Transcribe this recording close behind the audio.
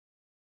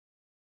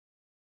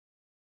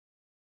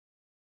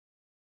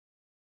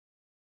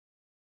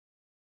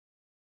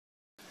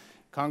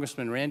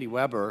Congressman Randy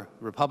Webber,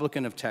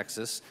 Republican of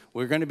Texas.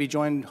 We're going to be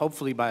joined,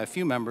 hopefully, by a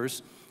few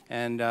members.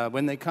 And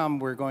when they come,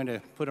 we're going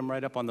to put them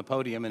right up on the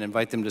podium and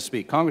invite them to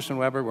speak. Congressman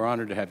Webber, we're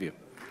honored to have you.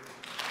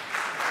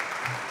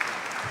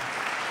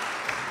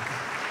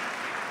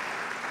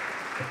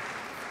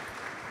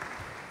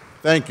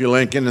 Thank you,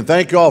 Lincoln, and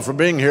thank you all for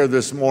being here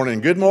this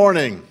morning. Good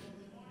morning.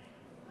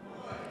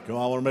 Come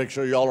on, I want to make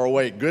sure y'all are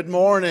awake. Good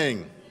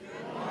morning.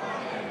 Good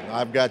morning.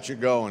 I've got you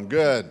going.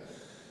 Good.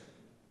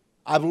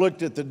 I've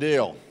looked at the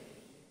deal.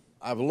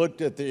 I've looked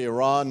at the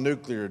Iran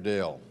nuclear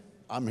deal.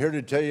 I'm here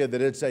to tell you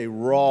that it's a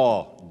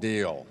raw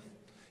deal.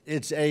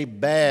 It's a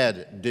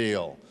bad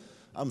deal.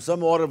 I'm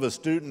somewhat of a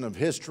student of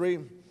history.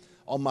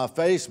 On my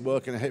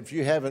Facebook, and if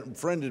you haven't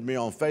friended me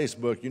on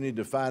Facebook, you need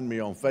to find me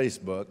on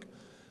Facebook.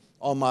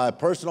 On my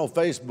personal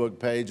Facebook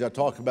page, I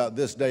talk about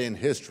this day in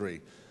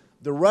history.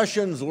 The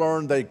Russians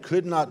learned they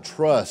could not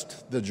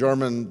trust the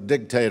German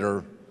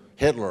dictator,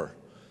 Hitler.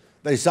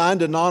 They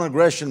signed a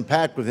non-aggression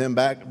pact with him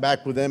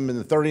back with him in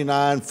the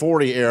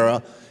 39-40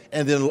 era,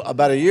 and then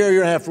about a year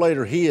and a half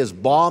later, he is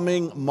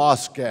bombing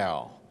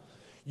Moscow.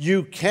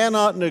 You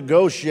cannot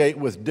negotiate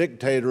with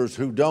dictators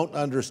who don't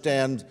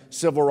understand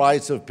civil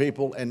rights of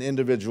people and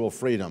individual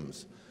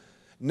freedoms.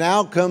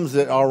 Now comes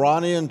the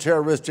Iranian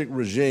terroristic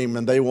regime,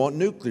 and they want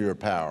nuclear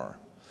power.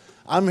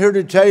 I'm here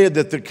to tell you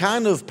that the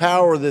kind of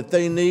power that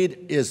they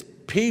need is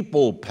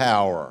people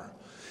power.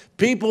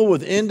 People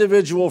with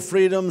individual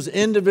freedoms,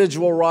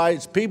 individual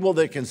rights, people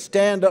that can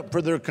stand up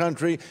for their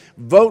country,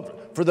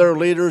 vote for their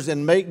leaders,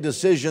 and make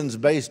decisions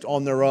based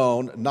on their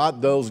own,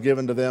 not those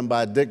given to them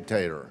by a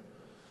dictator.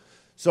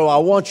 So I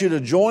want you to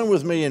join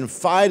with me in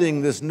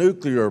fighting this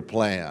nuclear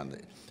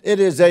plan. It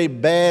is a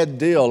bad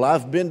deal.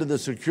 I've been to the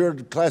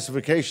secured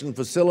classification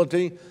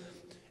facility,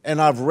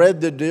 and I've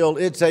read the deal.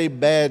 It's a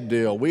bad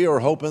deal. We are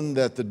hoping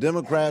that the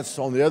Democrats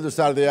on the other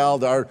side of the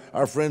aisle,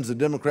 our friends the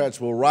Democrats,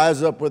 will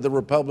rise up with the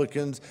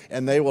Republicans,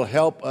 and they will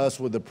help us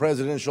with the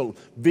presidential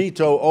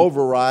veto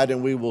override,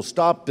 and we will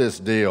stop this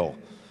deal.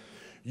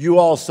 You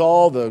all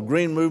saw the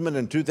Green Movement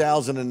in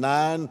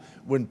 2009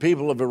 when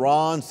people of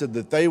Iran said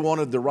that they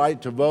wanted the right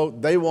to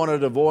vote. They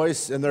wanted a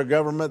voice in their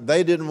government.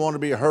 They didn't want to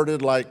be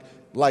herded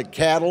like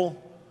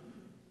cattle,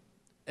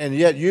 and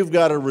yet you've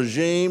got a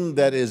regime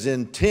that is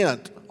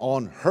intent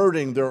on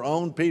hurting their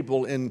own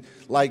people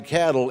like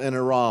cattle in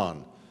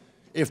Iran.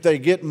 If they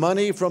get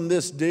money from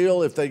this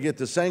deal, if they get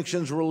the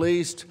sanctions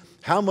released,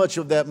 how much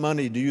of that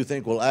money do you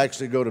think will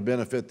actually go to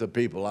benefit the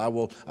people?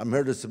 I'm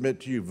here to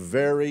submit to you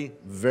very,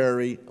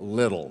 very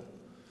little.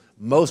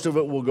 Most of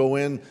it will go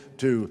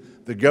into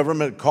the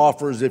government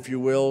coffers, if you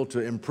will, to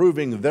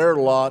improving their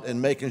lot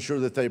and making sure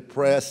that they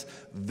press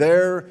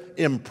their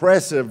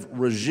impressive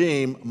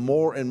regime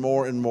more and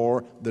more and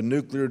more. The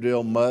nuclear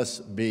deal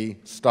must be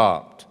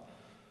stopped.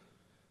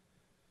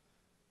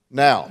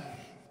 Now,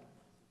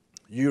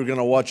 you're going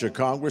to watch a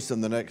Congress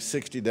in the next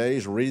 60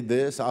 days read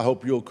this. I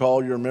hope you'll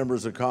call your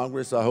members of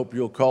Congress. I hope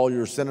you'll call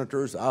your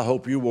senators. I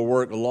hope you will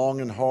work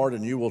long and hard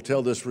and you will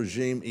tell this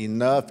regime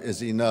enough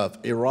is enough.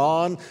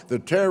 Iran, the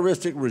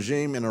terroristic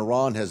regime in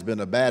Iran has been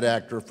a bad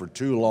actor for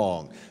too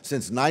long.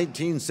 Since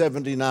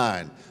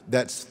 1979,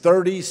 that's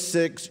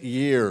 36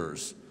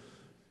 years.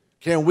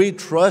 Can we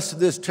trust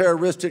this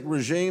terroristic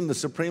regime, the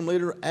supreme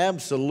leader?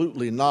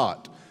 Absolutely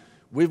not.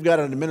 We've got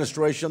an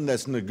administration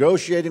that's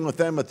negotiating with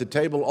them at the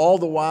table all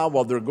the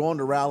while they're going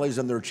to rallies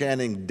and they're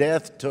chanting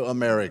death to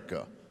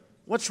America.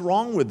 What's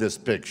wrong with this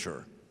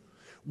picture?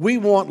 We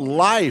want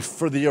life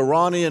for the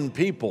Iranian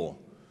people.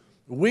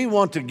 We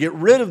want to get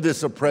rid of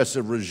this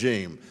oppressive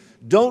regime.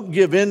 Don't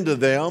give in to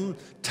them.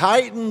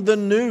 Tighten the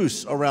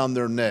noose around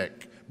their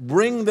neck.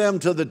 Bring them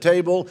to the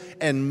table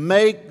and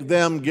make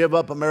them give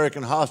up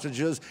American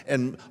hostages,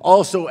 and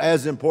also,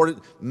 as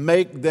important,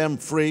 make them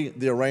free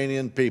the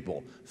Iranian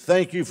people.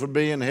 Thank you for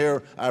being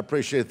here. I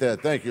appreciate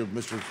that. Thank you,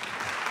 Mr.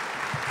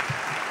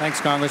 Thanks,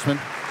 Congressman.